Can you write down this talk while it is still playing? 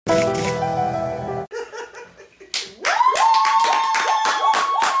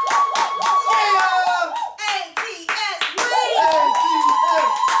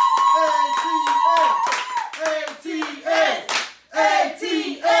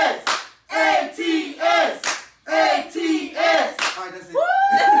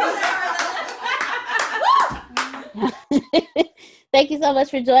Thank you so much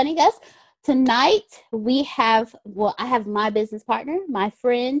for joining us. Tonight, I have my business partner, my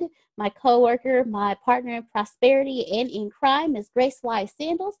friend, my coworker, my partner in prosperity and in crime, Ms. Grace Wise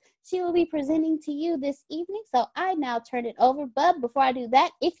Sandals. She will be presenting to you this evening. So I now turn it over. But before I do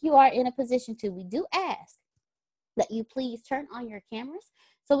that, if you are in a position to, we do ask that you please turn on your cameras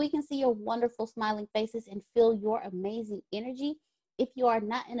so we can see your wonderful smiling faces and feel your amazing energy. If you are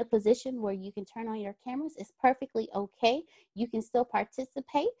not in a position where you can turn on your cameras, it's perfectly okay. You can still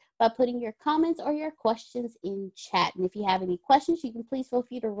participate by putting your comments or your questions in chat. And if you have any questions, you can please feel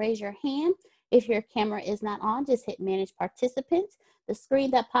free to raise your hand. If your camera is not on, just hit manage participants. The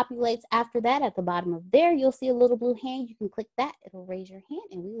screen that populates after that, at the bottom of there, you'll see a little blue hand. You can click that. It'll raise your hand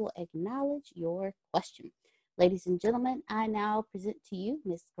and we will acknowledge your question. Ladies and gentlemen, I now present to you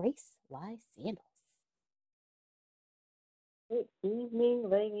Miss Grace Wise Sandals. Good evening,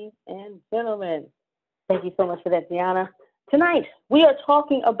 ladies and gentlemen. Thank you so much for that, Deanna. Tonight, we are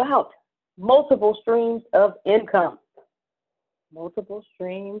talking about multiple streams of income. Multiple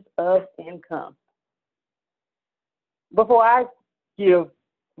streams of income. Before I give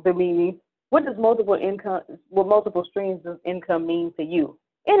the meaning, what does multiple streams of income mean to you?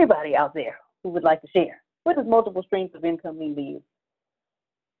 Anybody out there who would like to share? What does multiple streams of income mean to you?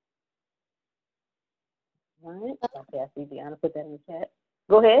 All right. Okay, I see Deanna put that in the chat.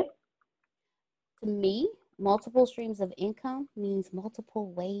 Go ahead. To me, multiple streams of income means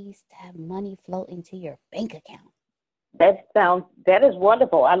multiple ways to have money flow into your bank account. That is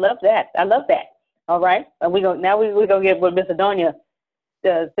wonderful. I love that. All right. And we're gonna get what Miss Adonia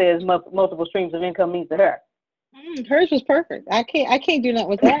says multiple streams of income means to her. Hers was perfect. I can't do nothing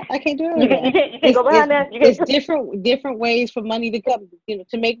with that. I can't do anything. You can't go behind that. It's different ways for money to come,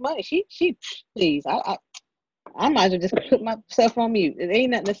 to make money. She please. I might as well just put myself on mute. There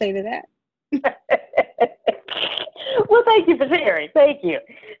ain't nothing to say to that. Well, thank you for sharing. Thank you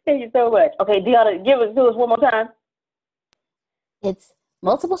so much. Okay, Deanna, give it to us one more time. It's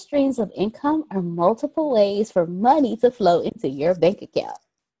multiple streams of income are multiple ways for money to flow into your bank account.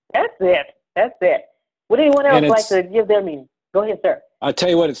 That's it. Would anyone else like to give their meaning? Go ahead, sir. I'll tell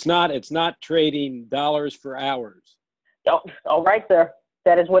you what, it's not trading dollars for hours. Oh, all right, sir.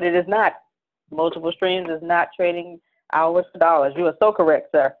 That is what it is not. Multiple streams is not trading hours for dollars. You are so correct,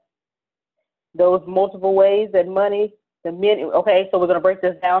 sir. Those multiple ways that money, okay, so we're going to break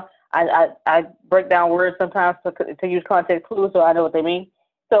this down. I break down words sometimes to use context clues so I know what they mean.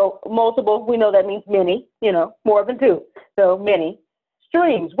 So multiple, we know that means many, more than two. So many.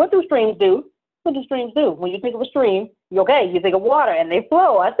 Streams, what do streams do? What do streams do? When you think of a stream, you think of water and they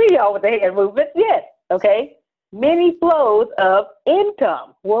flow. I see y'all with the hand movements. Yes, okay. Many flows of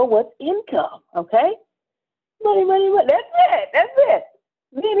income. Well, what's income? Okay. Money. That's it.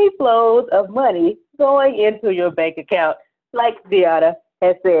 Many flows of money going into your bank account, like Deanna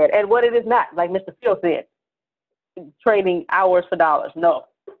has said. And what it is not, like Mr. Phil said, trading hours for dollars. No,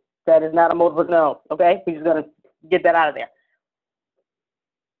 that is not a multiple. No, okay? We're just going to get that out of there.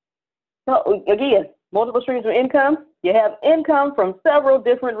 So, again, multiple streams of income. You have income from several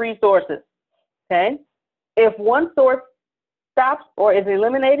different resources, okay? If one source stops or is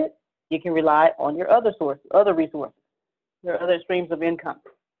eliminated, you can rely on your other resources, your other streams of income.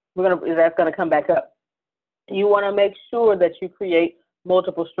 That's going to come back up. You want to make sure that you create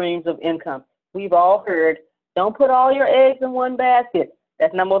multiple streams of income. We've all heard, don't put all your eggs in one basket.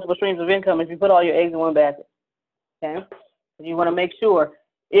 That's not multiple streams of income if you put all your eggs in one basket. Okay? So you want to make sure,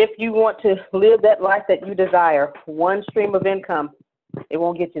 if you want to live that life that you desire, one stream of income, it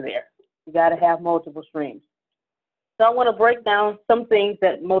won't get you there. You got to have multiple streams. So I want to break down some things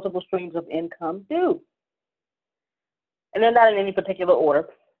that multiple streams of income do. And they're not in any particular order.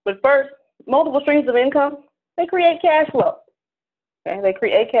 But first, multiple streams of income, they create cash flow. Okay, they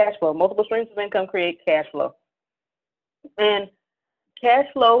create cash flow. Multiple streams of income create cash flow. And cash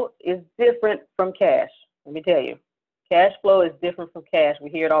flow is different from cash. Let me tell you. Cash flow is different from cash. We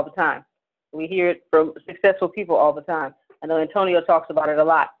hear it all the time. We hear it from successful people all the time. I know Antonio talks about it a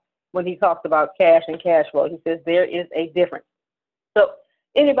lot when he talks about cash and cash flow. He says there is a difference. So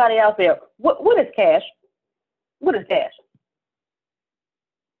anybody out there, what is cash? What is cash?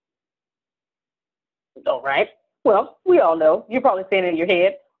 All right. Well, we all know. You're probably saying it in your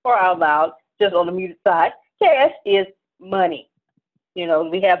head or out loud, just on the muted side. Cash is money.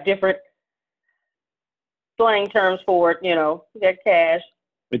 We have different slang terms for it. We got cash.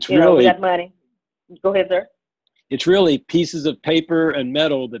 It's really, we got money. Go ahead, sir. It's really pieces of paper and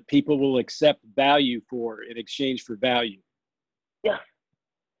metal that people will accept value for in exchange for value. Yeah.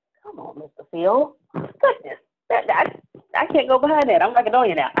 Come on, Mr. Phil. Goodness. I can't go behind that. I'm like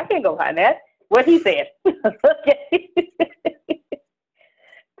Adonia now. I can't go behind that. What he said. Okay.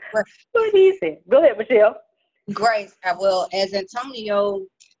 What he said. Go ahead, Michelle. Grace, well, as Antonio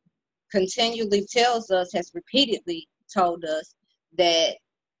continually tells us, has repeatedly told us that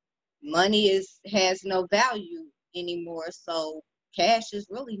money has no value anymore. So cash is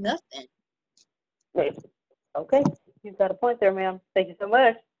really nothing. Okay, you've got a point there, ma'am. Thank you so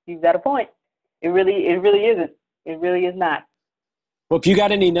much. You've got a point. It really isn't. It really is not. Well, if you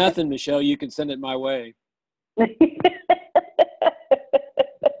got any nothing, Michelle, you can send it my way.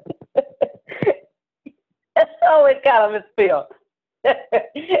 Oh, it got him, Phil.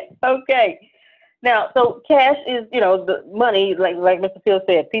 Okay. Now, so cash is, the money, like Mr. Phil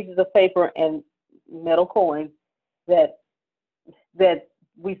said, pieces of paper and metal coins that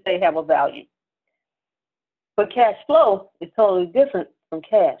we say have a value. But cash flow is totally different from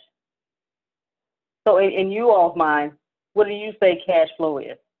cash. So in you all's mind, what do you say cash flow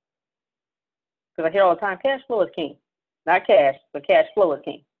is? Because I hear all the time, cash flow is king. Not cash, but cash flow is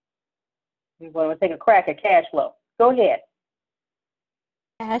king. We want to take a crack at cash flow. Go ahead.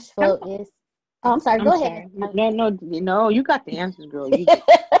 Cash flow is. Oh, I'm sorry. Go ahead. No, you got the answers, girl. You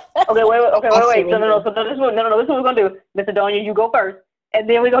Okay, wait. surrender. No. So this is what we're gonna do. Mr. Donia, you go first, and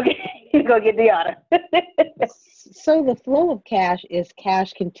then we're gonna get Deanna. So the flow of cash is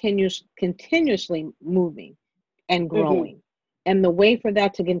cash continuously moving and growing. And the way for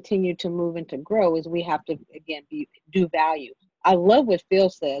that to continue to move and to grow is we have to, again, do value. I love what Phil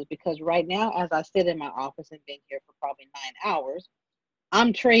says, because right now, as I sit in my office and been here for probably 9 hours,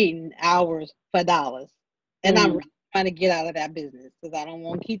 I'm trading hours for dollars. And I'm really trying to get out of that business because I don't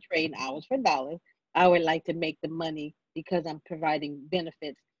want to keep trading hours for dollars. I would like to make the money because I'm providing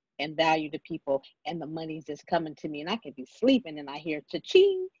benefits and value to people, and the money's just coming to me, and I could be sleeping and I hear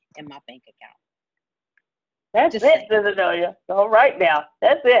cha-ching in my bank account. That's Just it, Mr. Donia. All right now.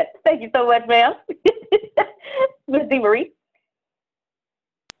 That's it. Thank you so much, ma'am. Miss DeMarie.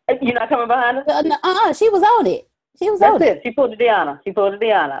 You're not coming behind us? She was on it. That's it. She pulled to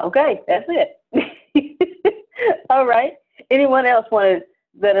Deanna. Okay, that's it. All right. Anyone else want to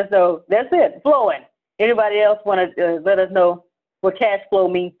let us know? That's it. Flowing. Anybody else want to let us know what cash flow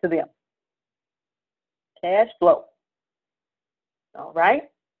means to them? Cash flow. All right.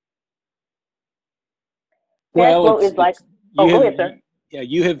 Cash flow is like. Go ahead, sir. Yeah,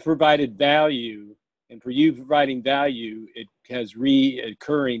 you have provided value, and for you providing value, it has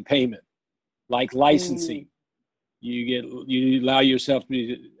recurring payment, like licensing. You allow yourself to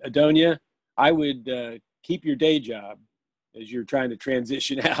be Adonia. I would keep your day job as you're trying to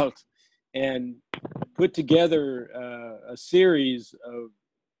transition out, and put together a series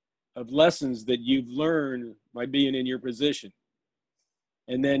of lessons that you've learned by being in your position.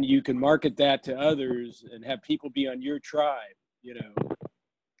 And then you can market that to others and have people be on your tribe,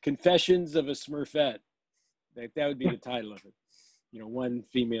 Confessions of a Smurfette. That would be the title of it. One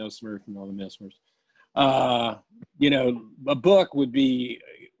female Smurf and all the male Smurfs. A book would be,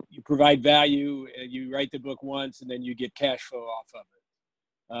 you provide value, and you write the book once, and then you get cash flow off of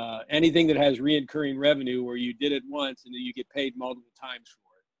it. Anything that has reoccurring revenue where you did it once and then you get paid multiple times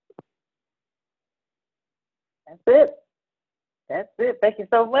for it. That's it. Thank you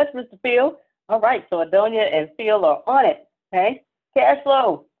so much, Mr. Phil. All right, so Adonia and Phil are on it. Okay, cash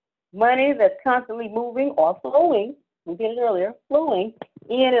flow, money that's constantly moving or flowing. We did it earlier, flowing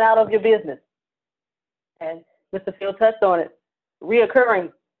in and out of your business. And Mr. Phil touched on it.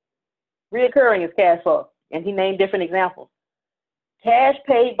 Reoccurring is cash flow, and he named different examples. Cash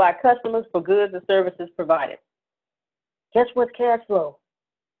paid by customers for goods and services provided. Guess what's cash flow?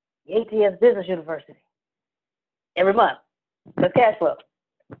 The ATS Business University. Every month. That's cash flow.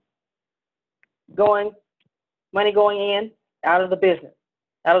 Money going in, out of the business,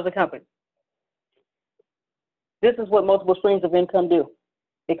 out of the company. This is what multiple streams of income do.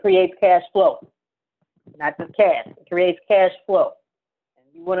 It creates cash flow. Not just cash. It creates cash flow. And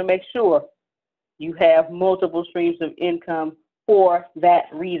you want to make sure you have multiple streams of income for that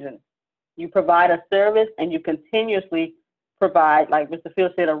reason. You provide a service and you continuously provide, like Mr. Phil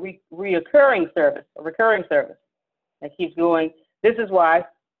said, a recurring service that keeps going. This is why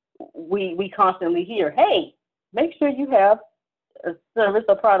we constantly hear, hey, make sure you have a service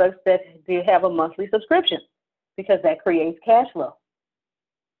or products that do have a monthly subscription, because that creates cash flow.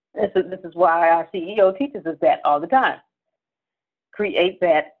 This is why our CEO teaches us that all the time. Create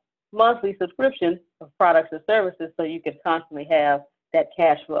that monthly subscription of products and services so you can constantly have that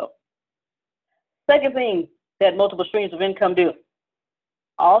cash flow. Second thing that multiple streams of income do.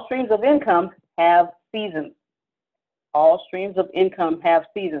 All streams of income have seasons. All streams of income have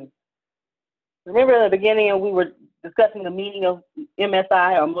seasons. Remember in the beginning we were discussing the meaning of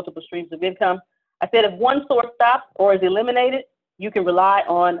MSI, or multiple streams of income? I said if one source stops or is eliminated, you can rely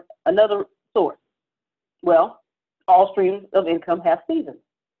on another source. Well, all streams of income have seasons.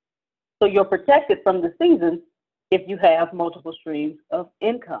 So you're protected from the seasons if you have multiple streams of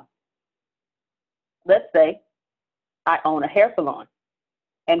income. Let's say I own a hair salon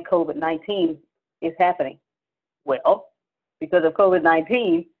and COVID-19 is happening. Well, because of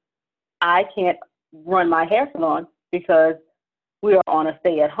COVID-19, I can't run my hair salon because we are on a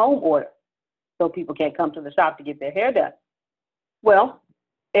stay-at-home order. So people can't come to the shop to get their hair done. Well,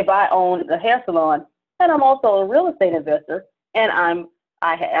 if I own a hair salon and I'm also a real estate investor and I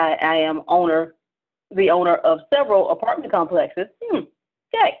am the owner of several apartment complexes,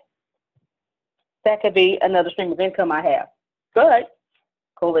 okay. That could be another stream of income I have. But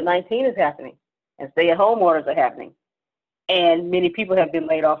COVID-19 is happening and stay-at-home orders are happening. And many people have been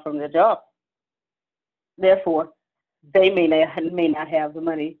laid off from their jobs. Therefore, they may not have the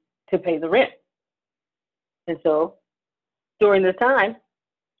money to pay the rent. And so during this time,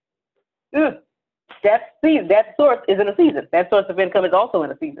 that source is in a season. That source of income is also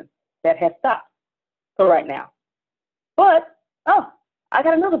in a season. That has stopped for right now. But, I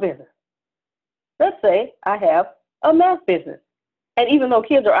got another business. Let's say I have a math business. And even though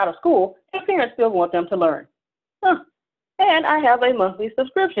kids are out of school, their parents still want them to learn. And I have a monthly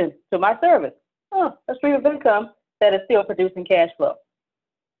subscription to my service. A stream of income that is still producing cash flow.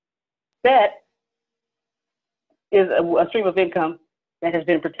 That is a stream of income that has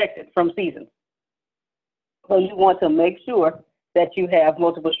been protected from seasons. So you want to make sure that you have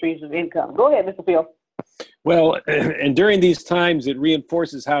multiple streams of income. Go ahead, Mr. Phil. Well, and during these times, it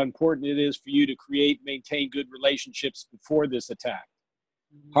reinforces how important it is for you to maintain good relationships before this attack.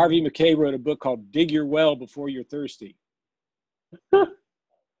 Harvey Mackay wrote a book called Dig Your Well Before You're Thirsty.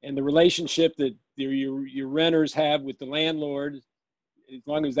 And the relationship that your renters have with the landlord, as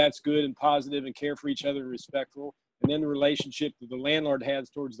long as that's good and positive and care for each other and respectful, and then the relationship that the landlord has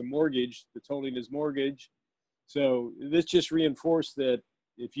towards the mortgage, that's holding his mortgage. So this just reinforced that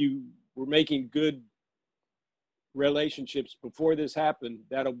if you were making good relationships before this happened,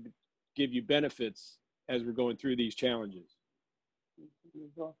 that'll give you benefits as we're going through these challenges.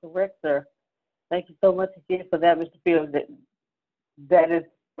 You're correct, sir. Thank you so much again for that, Mr. Fields. That is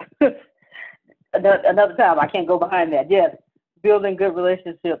another time. I can't go behind that. Yes, building good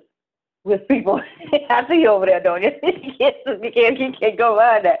relationships with people. I see you over there, don't you? You can't go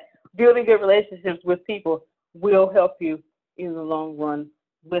behind that. Building good relationships with people will help you in the long run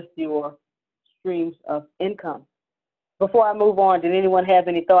with your streams of income. Before I move on, did anyone have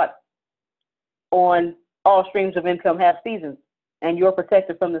any thoughts on all streams of income have seasons, and you're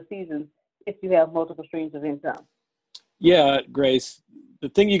protected from the seasons if you have multiple streams of income? Yeah, Grace. The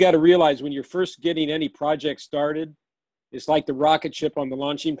thing you got to realize when you're first getting any project started, it's like the rocket ship on the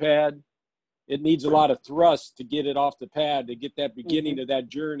launching pad. It needs a lot of thrust to get it off the pad, to get that beginning of that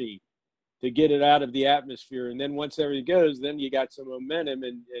journey, to get it out of the atmosphere. And then once everything goes, then you got some momentum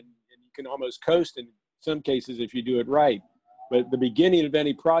and you can almost coast in some cases if you do it right. But at the beginning of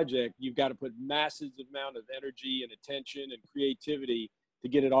any project, you've got to put massive amount of energy and attention and creativity to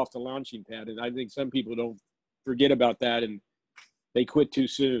get it off the launching pad. And I think some people don't forget about that and they quit too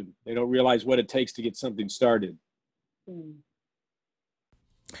soon. They don't realize what it takes to get something started.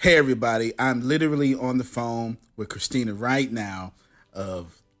 Hey, everybody. I'm literally on the phone with Christina right now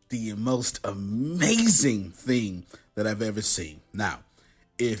of the most amazing thing that I've ever seen. Now,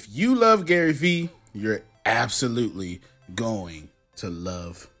 if you love Gary Vee, you're absolutely going to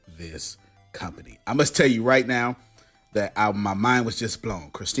love this company. I must tell you right now that my mind was just blown.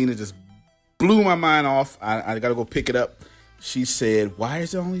 Christina just blew my mind off. I got to go pick it up. She said, why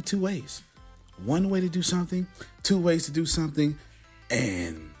is there only two ways? One way to do something, two ways to do something,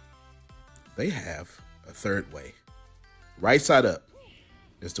 and they have a third way. Right side up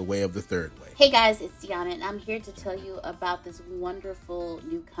is the way of the third way. Hey guys, it's Deanna, and I'm here to tell you about this wonderful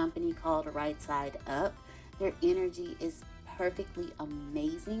new company called Right Side Up. Their energy is perfectly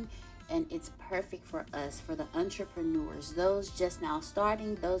amazing, and it's perfect for us, for the entrepreneurs, those just now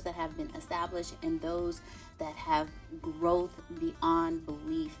starting, those that have been established, and those that have growth beyond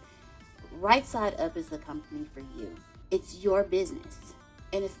belief. Right Side Up is the company for you. It's your business.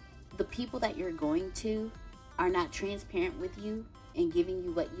 And if the people that you're going to are not transparent with you and giving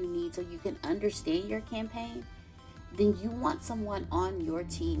you what you need so you can understand your campaign, then you want someone on your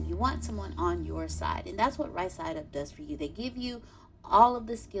team. You want someone on your side. And that's what Right Side Up does for you. They give you all of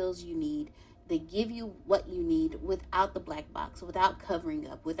the skills you need. They give you what you need without the black box, without covering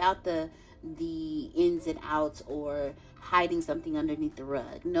up, without the ins and outs or hiding something underneath the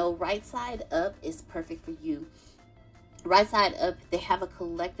rug. No, Right Side Up is perfect for you. Right Side Up, they have a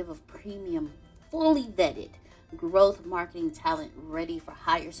collective of premium, fully vetted growth marketing talent ready for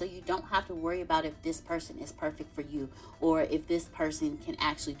hire, so you don't have to worry about if this person is perfect for you or if this person can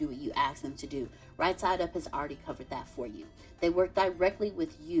actually do what you ask them to do. Right Side Up has already covered that for you. They work directly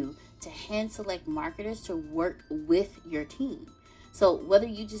with you to hand select marketers to work with your team. So whether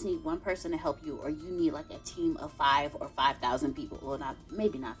you just need one person to help you or you need like a team of 5 or 5,000 people, well,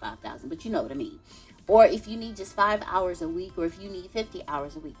 maybe not 5,000, but you know what I mean. Or if you need just 5 hours a week, or if you need 50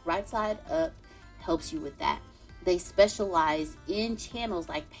 hours a week, Right Side Up helps you with that. They specialize in channels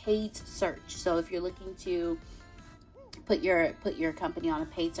like paid search. So if you're looking to put your company on a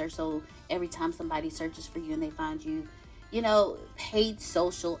paid search, so every time somebody searches for you and they find you, paid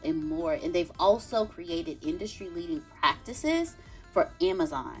social and more. And they've also created industry leading practices for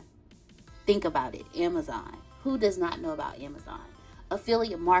Amazon. Think about it, Amazon. Who does not know about Amazon?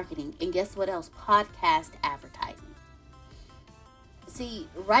 Affiliate marketing, and guess what else? Podcast advertising. See,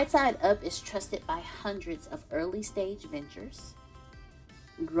 Right Side Up is trusted by hundreds of early stage ventures,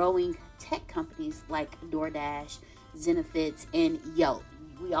 growing tech companies like DoorDash, Zenefits, and Yelp.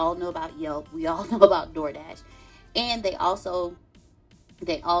 We all know about Yelp. We all know about DoorDash. And they're also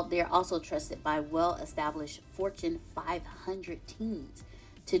trusted by well-established Fortune 500 teams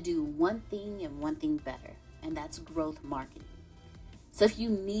to do one thing and one thing better, and that's growth marketing. So if you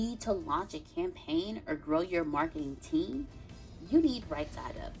need to launch a campaign or grow your marketing team, you need Right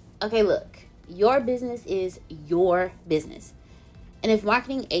Side Up. Okay, look, your business is your business. And if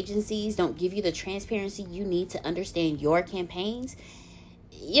marketing agencies don't give you the transparency you need to understand your campaigns,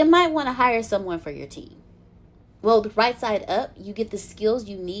 you might want to hire someone for your team. Well, with Right Side Up, you get the skills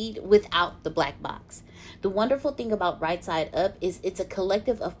you need without the black box. The wonderful thing about Right Side Up is it's a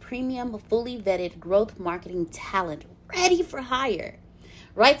collective of premium, fully vetted growth marketing talent ready for hire.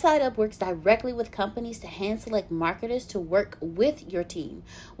 Right Side Up works directly with companies to hand select marketers to work with your team.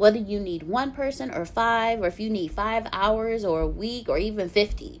 Whether you need one person or 5, or if you need 5 hours or a week or even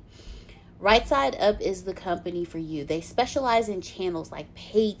 50. Right Side Up is the company for you. They specialize in channels like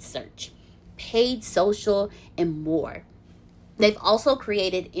paid search, paid social, and more. They've also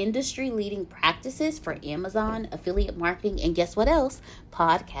created industry-leading practices for Amazon, affiliate marketing, and guess what else?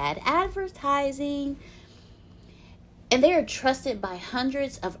 Podcast advertising. And they are trusted by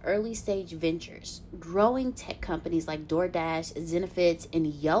hundreds of early-stage ventures, growing tech companies like DoorDash, Zenefits, and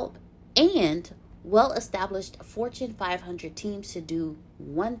Yelp, and well-established Fortune 500 teams to do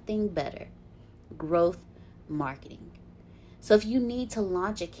one thing better: growth marketing. So if you need to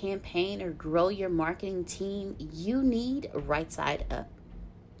launch a campaign or grow your marketing team, you need Right Side Up.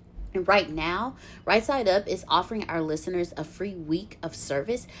 And right now, Right Side Up is offering our listeners a free week of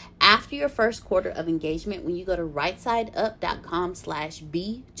service after your first quarter of engagement when you go to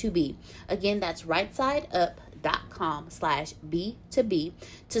rightsideup.com/B2B. Again, that's rightsideup.com/B2B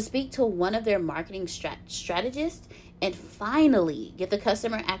to speak to one of their marketing strategists and finally get the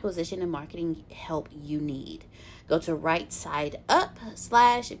customer acquisition and marketing help you need. Go to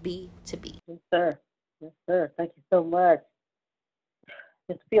rightsideup/B2B. Yes, sir. Yes, sir. Thank you so much.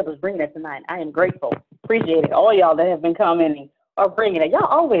 This field is bringing it tonight. I am grateful. Appreciate it. All y'all that have been commenting are bringing it. Y'all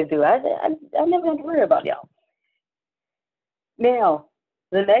always do. I never have to worry about y'all. Now,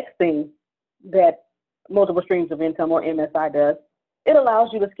 the next thing that multiple streams of income, or MSI, does, it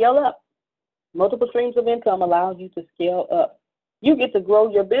allows you to scale up. Multiple streams of income allows you to scale up. You get to grow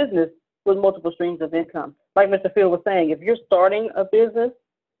your business with multiple streams of income. Like Mr. Field was saying, if you're starting a business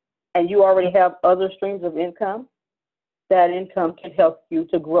and you already have other streams of income, that income can help you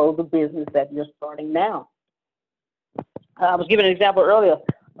to grow the business that you're starting now. I was giving an example earlier.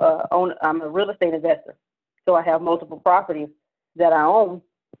 I'm a real estate investor, so I have multiple properties that I own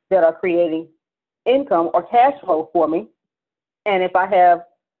that are creating income or cash flow for me. And if I've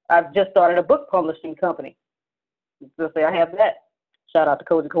just started a book publishing company. Let's say I have that. Shout out to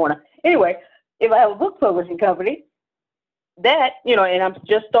Cozy Corner. Anyway, if I have a book publishing company, that, and I'm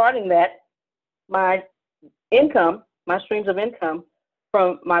just starting that, my income, my streams of income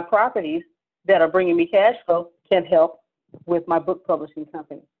from my properties that are bringing me cash flow can help with my book publishing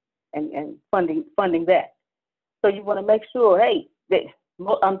company and funding that. So you want to make sure,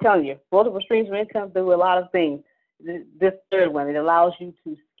 I'm telling you, multiple streams of income do a lot of things. This third one, it allows you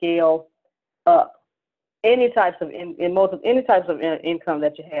to scale up any types of income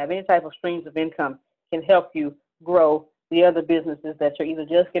that you have. Any type of streams of income can help you grow the other businesses that you're either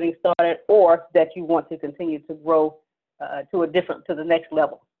just getting started or that you want to continue to grow to the next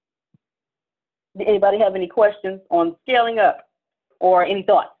level. Did anybody have any questions on scaling up or any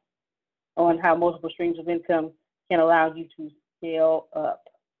thoughts on how multiple streams of income can allow you to scale up?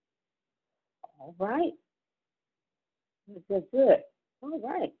 All right. Good. All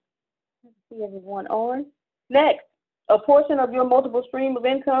right. Let's see everyone on. Next, a portion of your multiple stream of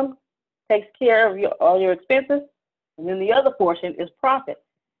income takes care of all your expenses, and then the other portion is profit.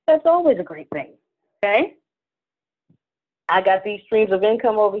 That's always a great thing, okay? I got these streams of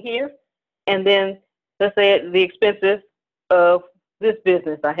income over here, and then let's say the expenses of this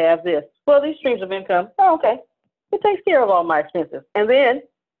business, I have this. Well, these streams of income, oh, okay, it takes care of all my expenses. And then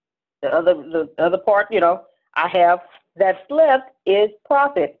the other part, I have that's left is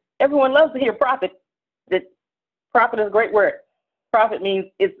profit. Everyone loves to hear profit. Profit is a great word. Profit means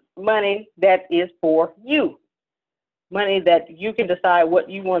it's money that is for you. Money that you can decide what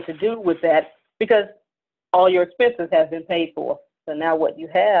you want to do with that because all your expenses have been paid for. So now what you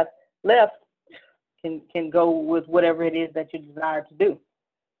have left can go with whatever it is that you desire to do.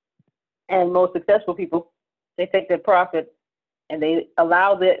 And most successful people, they take their profit and they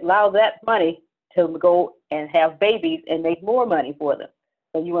allow that money to go and have babies and make more money for them.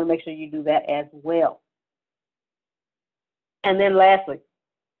 So you want to make sure you do that as well. And then lastly,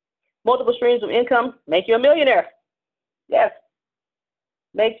 multiple streams of income make you a millionaire. Yes,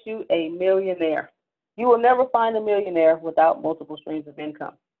 makes you a millionaire. You will never find a millionaire without multiple streams of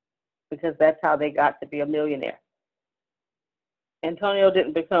income because that's how they got to be a millionaire. Antonio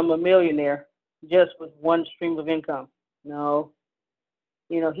didn't become a millionaire just with one stream of income. No.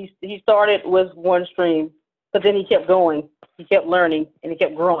 He started with one stream, but then he kept going. He kept learning, and he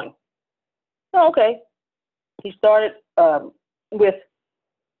kept growing. So, okay. He started with,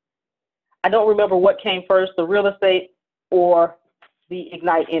 I don't remember what came first, the real estate or the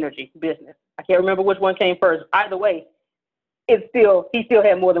Ignite Energy business. I can't remember which one came first. Either way, he still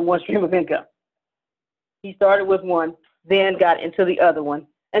had more than one stream of income. He started with one, then got into the other one.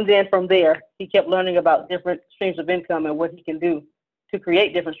 And then from there, he kept learning about different streams of income and what he can do to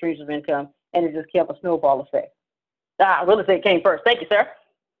create different streams of income. And it just kept a snowball effect. Real estate came first. Thank you, sir.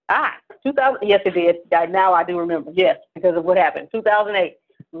 2000. Yes, it did. Now I do remember. Yes, because of what happened. 2008,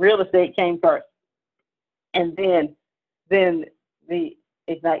 real estate came first. And then the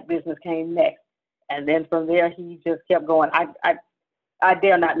Ignite business came next. And then from there, he just kept going. I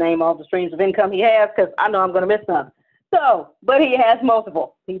dare not name all the streams of income he has because I know I'm going to miss some. So, but he has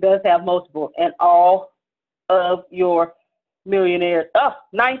multiple. He does have multiple. And all of your millionaires.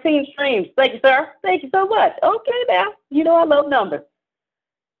 19 streams. Thank you, sir. Thank you so much. Okay, now, I love numbers.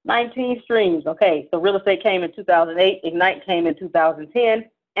 19 streams. Okay, so real estate came in 2008. Ignite came in 2010.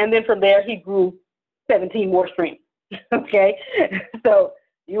 And then from there, he grew 17 more streams. Okay, so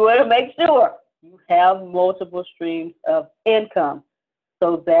you want to make sure you have multiple streams of income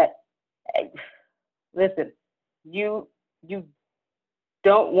so that, listen, you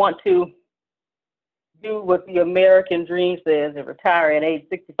don't want to do what the American dream says and retire at age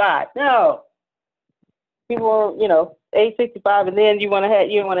 65. No, people, age 65, and then you want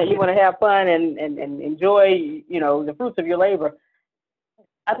to have fun and enjoy, the fruits of your labor.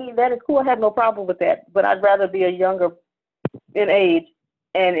 I mean, that is cool. I have no problem with that, but I'd rather be a younger in age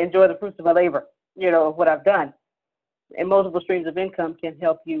and enjoy the fruits of my labor, of what I've done. And multiple streams of income can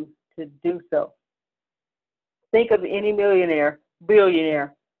help you to do so. Think of any millionaire,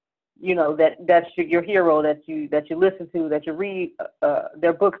 billionaire, that's your hero that you listen to, that you read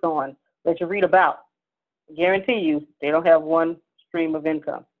their books on, that you read about. I guarantee you, they don't have one stream of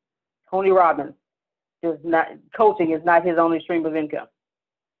income. Tony Robbins coaching is not his only stream of income.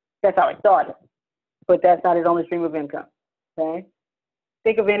 That's how it started, but that's not his only stream of income. Okay,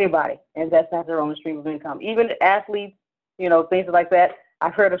 think of anybody, and that's not their only stream of income. Even athletes, things like that.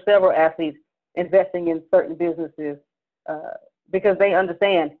 I've heard of several athletes investing in certain businesses because they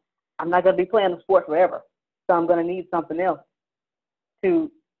understand I'm not going to be playing the sport forever, so I'm going to need something else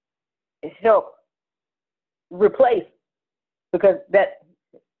to help replace, because that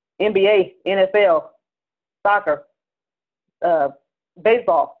NBA, NFL, soccer,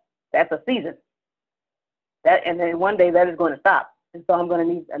 baseball, that's a season. And then one day that is going to stop. And so I'm going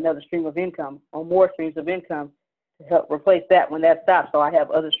to need another stream of income or more streams of income to help replace that when that stops, so I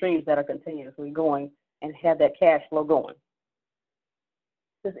have other streams that are continuously going and have that cash flow going.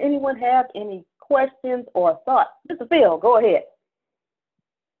 Does anyone have any questions or thoughts? Mr. Phil, go ahead.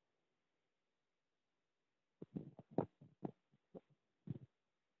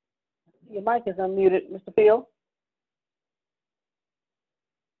 Your mic is unmuted, Mr. Phil.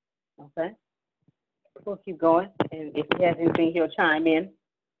 Okay. We'll keep going, and if he has anything, he'll chime in.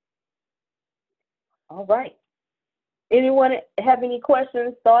 All right. Anyone have any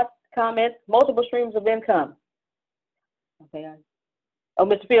questions, thoughts, comments? Multiple streams of income. Okay.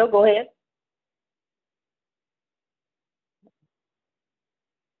 Mr. Phil, go ahead.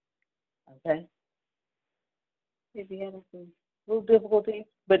 Okay. If you have some little difficulties,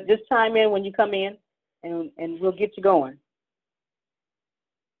 but just chime in when you come in. and we'll get you going.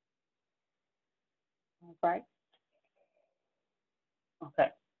 All right. Okay.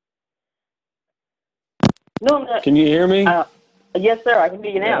 No, Can you hear me? yes, sir. I can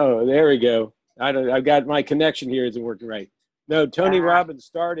hear you now. Oh, there we go. I've got my connection here isn't working right. No, Tony Robbins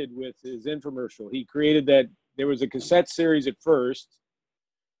started with his infomercial. He created that. There was a cassette series at first,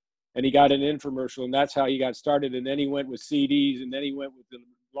 and he got an infomercial, and that's how he got started. And then he went with CDs, and then he went with the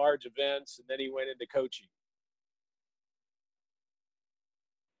large events, and then he went into coaching.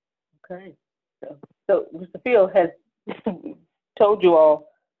 Okay. So Mr. Field has told you all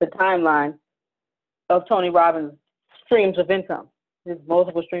the timeline of Tony Robbins' streams of income, his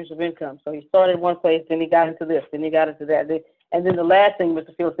multiple streams of income. So he started one place, then he got into this, then he got into that. And then the last thing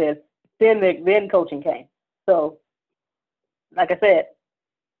Mr. Field said, then coaching came. So, like I said,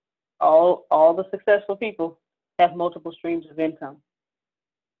 all the successful people have multiple streams of income.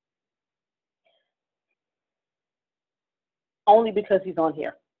 Only because he's on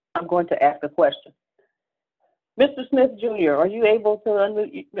here. I'm going to ask a question. Mr. Smith Jr., are you able to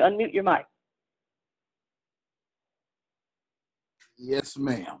unmute your mic? Yes,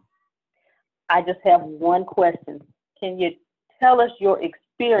 ma'am. I just have one question. Can you tell us your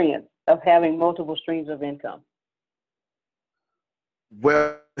experience of having multiple streams of income?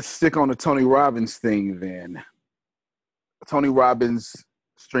 Well, let's stick on the Tony Robbins thing then. Tony Robbins'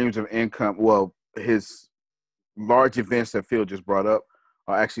 streams of income, well, his large events that Phil just brought up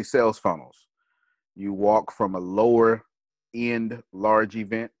are actually sales funnels. You walk from a lower end large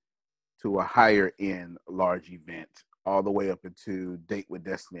event to a higher end large event, all the way up into Date with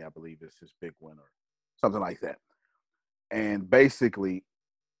Destiny, I believe is his big winner, something like that. And basically,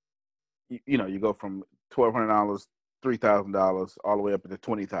 you go from $1,200, $3,000, all the way up into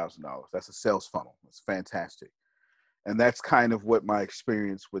 $20,000. That's a sales funnel. It's fantastic. And that's kind of what my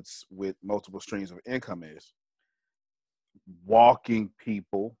experience with multiple streams of income is. Walking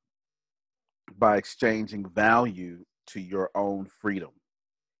people by exchanging value to your own freedom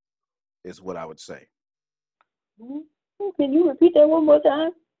is what I would say. Can you repeat that one more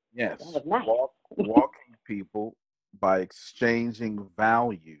time? Yes. That was nice. Walking people by exchanging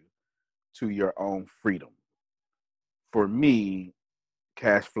value to your own freedom. For me,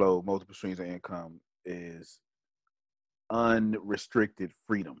 cash flow, multiple streams of income is unrestricted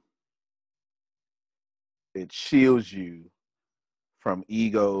freedom. It shields you from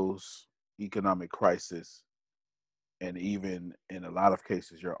egos, economic crisis, and even in a lot of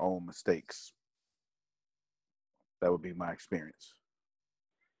cases, your own mistakes. That would be my experience.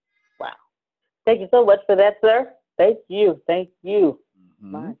 Wow. Thank you so much for that, sir. Thank you. Thank you.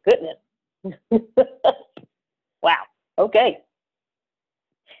 Mm-hmm. My goodness. Wow. Okay.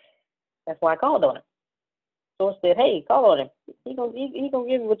 That's why I called on him. Source said, hey, call on him. He gonna give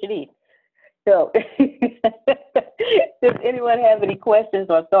you what you need. So, does anyone have any questions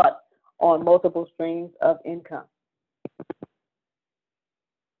or thoughts on multiple streams of income?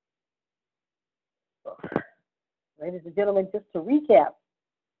 Ladies and gentlemen, just to recap,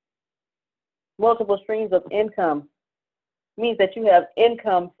 multiple streams of income means that you have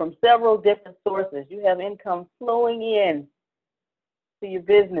income from several different sources. You have income flowing in to your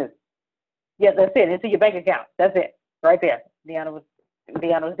business. Yeah, that's it, into your bank account. That's it, right there. Deanna was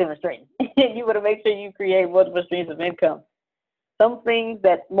demonstrating. You want to make sure you create multiple streams of income. Some things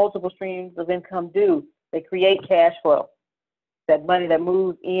that multiple streams of income do, they create cash flow, that money that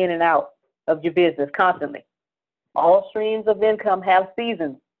moves in and out of your business constantly. All streams of income have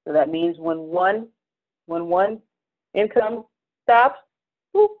seasons. So that means when one income stops,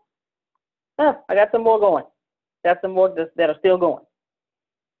 whoop, I got some more going. Got some more that are still going.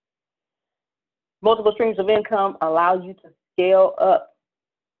 Multiple streams of income allow you to scale up.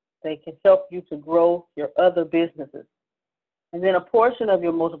 They can help you to grow your other businesses. And then a portion of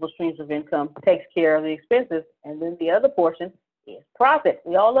your multiple streams of income takes care of the expenses. And then the other portion is profit.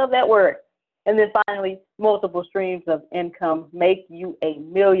 We all love that word. And then finally, multiple streams of income make you a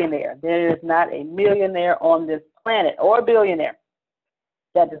millionaire. There is not a millionaire on this planet or a billionaire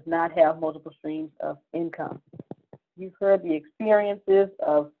that does not have multiple streams of income. You've heard the experiences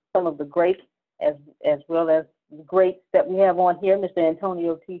of some of the greats as well as the greats that we have on here, Mr.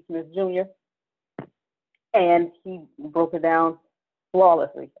 Antonio T. Smith Jr., and he broke it down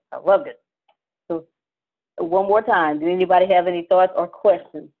flawlessly. I loved it. So one more time, did anybody have any thoughts or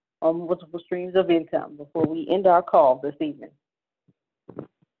questions on multiple streams of income before we end our call this evening?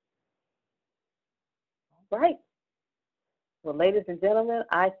 All right. Well, ladies and gentlemen,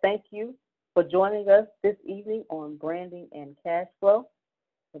 I thank you for joining us this evening on Branding and Cash Flow.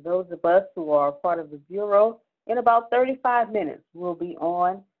 For those of us who are part of the Bureau, in about 35 minutes, we'll be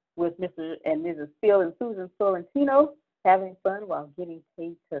on with Mr. and Mrs. Phil and Susan Sorrentino, having fun while getting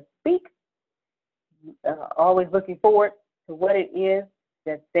paid to speak. Always looking forward to what it is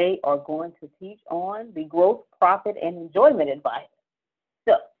that they are going to teach on the growth, profit, and enjoyment advice.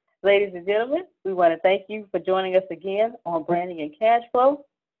 So, ladies and gentlemen, we want to thank you for joining us again on Branding and Cash Flow.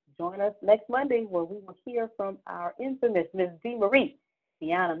 Join us next Monday where we will hear from our infamous Ms. DeMarie,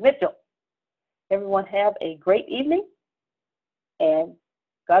 Tiana Mitchell. Everyone have a great evening, and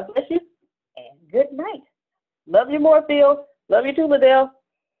God bless you, and good night. Love you more, Phil. Love you too, Liddell.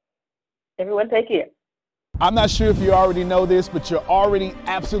 Everyone take care. I'm not sure if you already know this, but you're already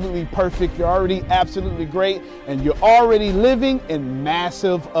absolutely perfect. You're already absolutely great, and you're already living in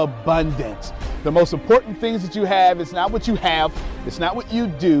massive abundance. The most important things that you have is not what you have, it's not what you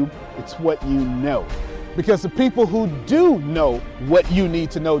do, it's what you know. Because the people who do know what you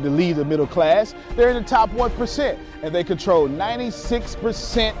need to know to lead the middle class, they're in the top 1%, and they control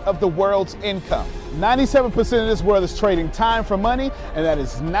 96% of the world's income. 97% of this world is trading time for money, and that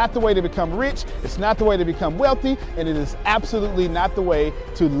is not the way to become rich, it's not the way to become wealthy, and it is absolutely not the way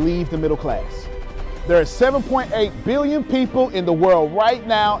to leave the middle class. There are 7.8 billion people in the world right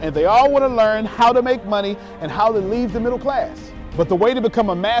now, and they all want to learn how to make money and how to leave the middle class. But the way to become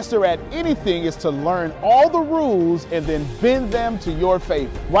a master at anything is to learn all the rules and then bend them to your favor.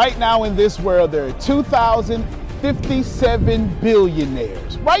 Right now in this world, there are 2,057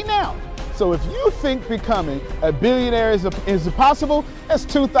 billionaires. Right now. So if you think becoming a billionaire is impossible, that's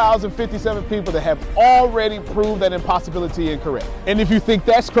 2,057 people that have already proved that impossibility incorrect. And if you think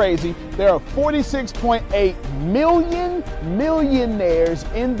that's crazy, there are 46.8 million millionaires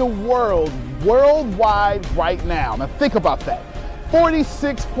in the world, worldwide right now. Now think about that.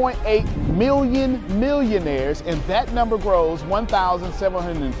 46.8 million millionaires, and that number grows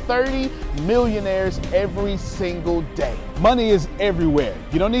 1,730 millionaires every single day. Money is everywhere.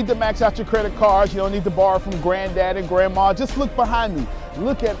 You don't need to max out your credit cards. You don't need to borrow from granddad and grandma. Just look behind me.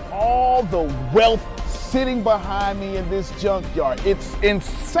 Look at all the wealth sitting behind me in this junkyard. It's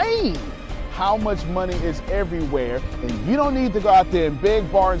insane how much money is everywhere, and you don't need to go out there and beg,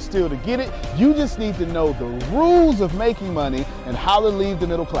 borrow, and steal to get it. You just need to know the rules of making money and how to leave the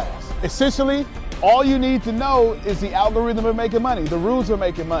middle class. Essentially, all you need to know is the algorithm of making money, the rules of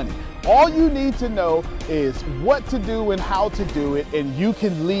making money. All you need to know is what to do and how to do it, and you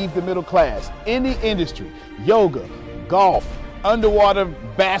can leave the middle class. Any industry, yoga, golf, underwater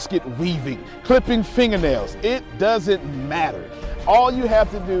basket weaving, clipping fingernails, it doesn't matter. All you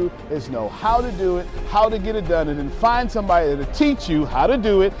have to do is know how to do it, how to get it done, and then find somebody to teach you how to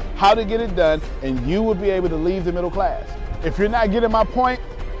do it, how to get it done, and you will be able to leave the middle class. If you're not getting my point,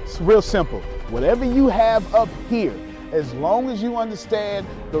 it's real simple. Whatever you have up here, as long as you understand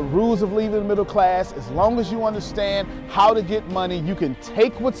the rules of leaving the middle class, as long as you understand how to get money, you can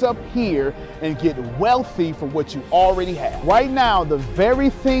take what's up here and get wealthy from what you already have. Right now, the very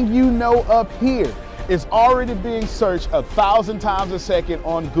thing you know up here is already being searched 1,000 times a second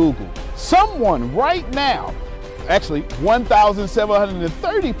on Google. Someone right now, actually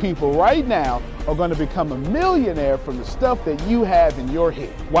 1,730 people right now are going to become a millionaire from the stuff that you have in your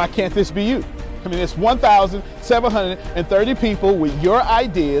head. Why can't this be you? I mean, it's 1,730 people with your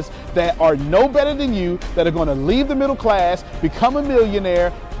ideas that are no better than you, that are going to leave the middle class, become a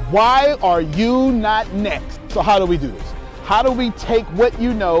millionaire. Why are you not next? So how do we do this? How do we take what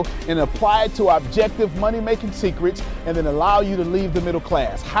you know and apply it to objective money-making secrets and then allow you to leave the middle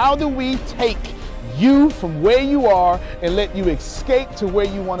class? How do we take you from where you are and let you escape to where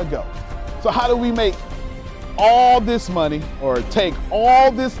you want to go? So how do we make all this money, or take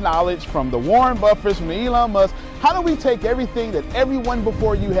all this knowledge from the Warren Buffetts, from the Elon Musk? How do we take everything that everyone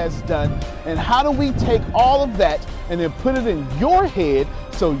before you has done, and how do we take all of that and then put it in your head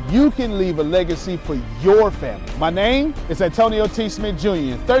so you can leave a legacy for your family? My name is Antonio T. Smith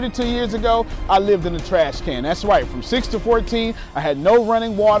Jr. 32 years ago, I lived in a trash can. That's right, from 6 to 14, I had no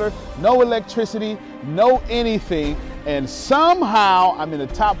running water, no electricity, no anything, and somehow I'm in the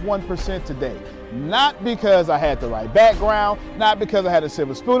top 1% today. Not because I had the right background, not because I had a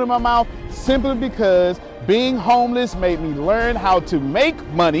silver spoon in my mouth, simply because being homeless made me learn how to make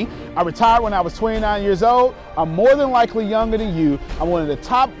money. I retired when I was 29 years old. I'm more than likely younger than you. I'm one of the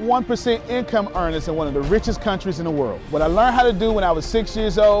top 1% income earners in one of the richest countries in the world. What I learned how to do when I was 6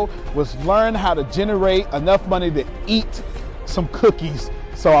 years old was learn how to generate enough money to eat some cookies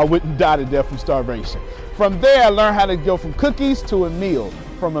so I wouldn't die to death from starvation. From there, I learned how to go from cookies to a meal.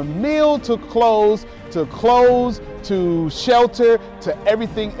 From a meal to clothes to shelter to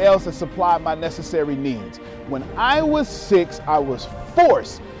everything else that supplied my necessary needs. When I was 6, I was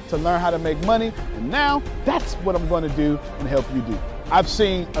forced to learn how to make money, and now that's what I'm going to do and help you do. I've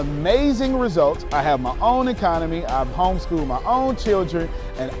seen amazing results. I have my own economy. I've homeschooled my own children,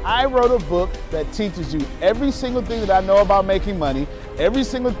 and I wrote a book that teaches you every single thing that I know about making money, every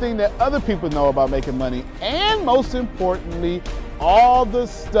single thing that other people know about making money, and most importantly, all the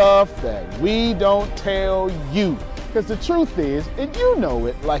stuff that we don't tell you. Because the truth is, and you know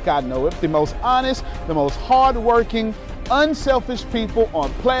it like I know it, the most honest, the most hardworking, unselfish people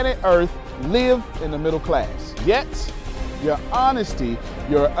on planet Earth live in the middle class. Yet, your honesty,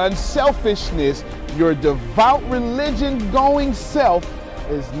 your unselfishness, your devout religion-going self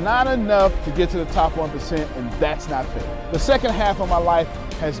is not enough to get to the top 1%, and that's not fair. The second half of my life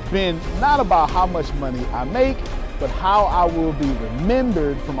has been not about how much money I make, but how I will be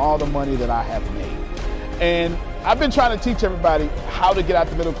remembered from all the money that I have made. And I've been trying to teach everybody how to get out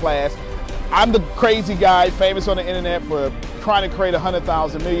the middle class. I'm the crazy guy famous on the internet for trying to create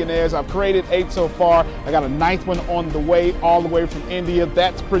 100,000 millionaires. I've created 8 so far. I got a 9th one on the way, all the way from India.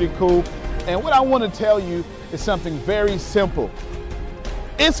 That's pretty cool. And what I want to tell you is something very simple.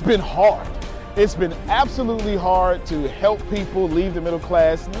 It's been hard. It's been absolutely hard to help people leave the middle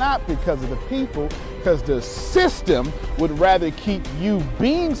class, not because of the people, because the system would rather keep you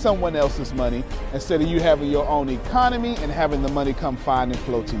being someone else's money instead of you having your own economy and having the money come find and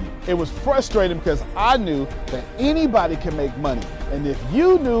flow to you. It was frustrating because I knew that anybody can make money. And if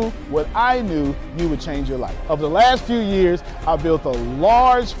you knew what I knew, you would change your life. Over the last few years, I've built a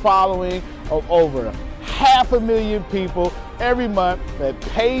large following of over 500,000 people every month that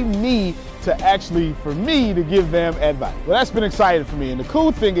pay me for me to give them advice. Well, that's been exciting for me. And the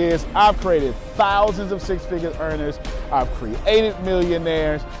cool thing is I've created thousands of six-figure earners. I've created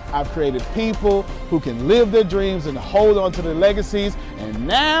millionaires. I've created people who can live their dreams and hold on to their legacies. And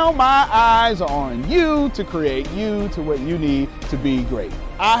now my eyes are on you to create you to what you need to be great.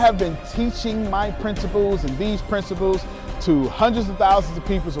 I have been teaching my principles and these principles to hundreds of thousands of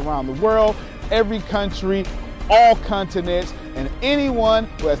people around the world, every country, all continents, and anyone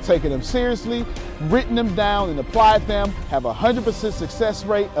who has taken them seriously, written them down, and applied them have a 100% success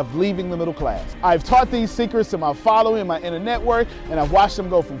rate of leaving the middle class. I've taught these secrets to my following, my inner network, and I've watched them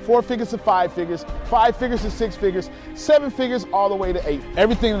go from 4 figures to 5 figures, 5 figures to 6 figures, 7 figures, all the way to 8.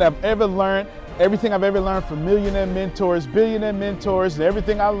 Everything that I've ever learned, everything I've ever learned from millionaire mentors, billionaire mentors, and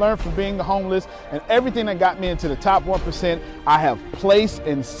everything I learned from being homeless, and everything that got me into the top 1%, I have placed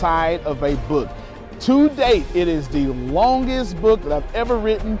inside of a book. To date, it is the longest book that I've ever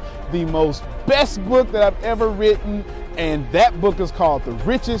written, the most best book that I've ever written, and that book is called The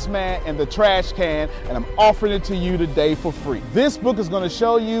Richest Man in the Trash Can, and I'm offering it to you today for free. This book is going to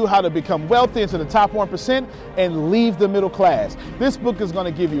show you how to become wealthy into the top 1% and leave the middle class. This book is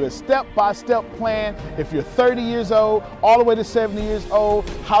going to give you a step-by-step plan if you're 30 years old, all the way to 70 years old,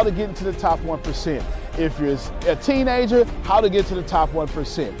 how to get into the top 1%. If you're a teenager, how to get to the top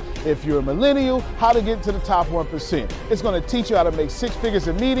 1%. If you're a millennial, how to get to the top 1%. It's going to teach you how to make 6 figures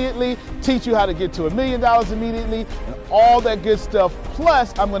immediately, teach you how to get to $1 million immediately, and all that good stuff.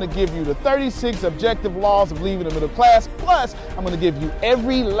 Plus, I'm going to give you the 36 objective laws of leaving the middle class. Plus, I'm going to give you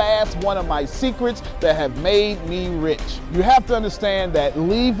every last one of my secrets that have made me rich. You have to understand that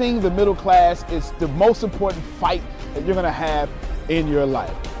leaving the middle class is the most important fight that you're going to have in your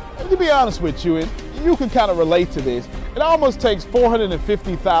life. And to be honest with you, and you can kind of relate to this, it almost takes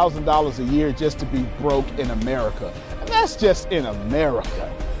 $450,000 a year just to be broke in America. And that's just in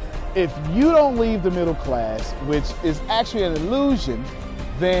America. If you don't leave the middle class, which is actually an illusion,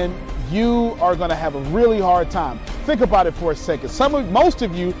 then you are going to have a really hard time. Think about it for a second. Most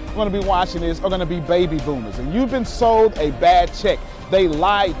of you going to be watching this are going to be baby boomers, and you've been sold a bad check. They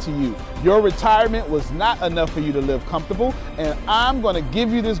lied to you. Your retirement was not enough for you to live comfortable, and I'm going to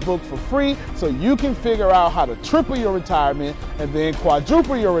give you this book for free so you can figure out how to triple your retirement and then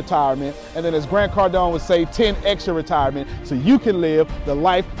quadruple your retirement, and then as Grant Cardone would say, 10x your retirement so you can live the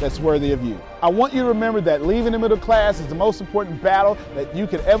life that's worthy of you. I want you to remember that leaving the middle class is the most important battle that you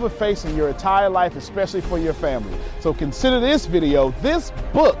could ever face in your entire life, especially for your family. So consider this video, this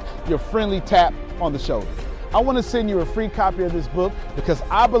book, your friendly tap on the shoulder. I want to send you a free copy of this book because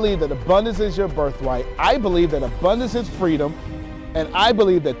I believe that abundance is your birthright. I believe that abundance is freedom, and I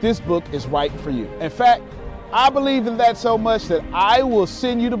believe that this book is right for you. In fact, I believe in that so much that I will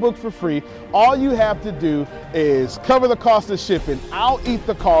send you the book for free. All you have to do is cover the cost of shipping. I'll eat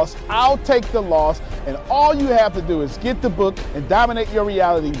the cost. I'll take the loss. And all you have to do is get the book and dominate your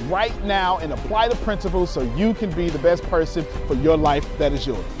reality right now and apply the principles so you can be the best person for your life that is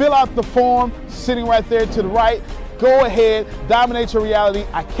yours. Fill out the form sitting right there to the right. Go ahead, dominate your reality.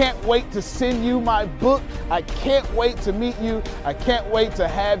 I can't wait to send you my book. I can't wait to meet you. I can't wait to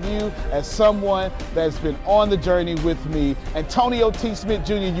have you as someone that's been on the journey with me. Antonio T. Smith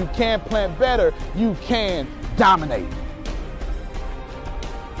Jr., you can plant better. You can dominate.